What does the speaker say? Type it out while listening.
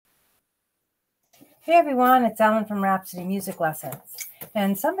Hey everyone, it's Ellen from Rhapsody Music Lessons.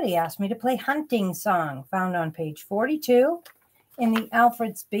 And somebody asked me to play Hunting Song, found on page 42 in the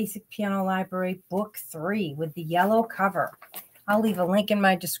Alfred's Basic Piano Library, Book 3, with the yellow cover. I'll leave a link in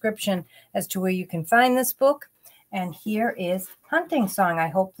my description as to where you can find this book. And here is Hunting Song. I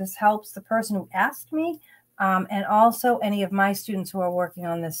hope this helps the person who asked me and also any of my students who are working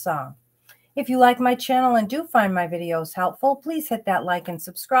on this song. If you like my channel and do find my videos helpful, please hit that like and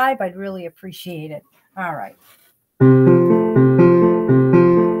subscribe. I'd really appreciate it. All right.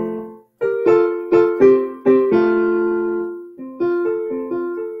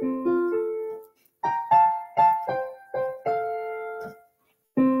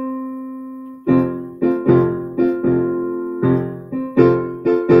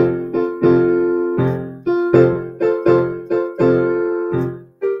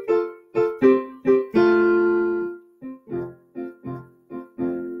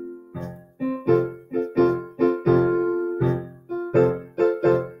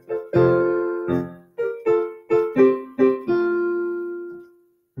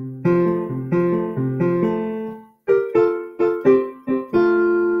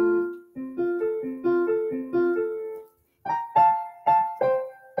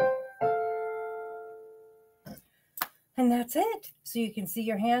 And that's it. So you can see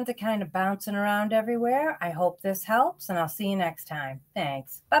your hands are kind of bouncing around everywhere. I hope this helps, and I'll see you next time.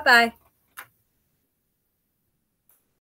 Thanks. Bye-bye.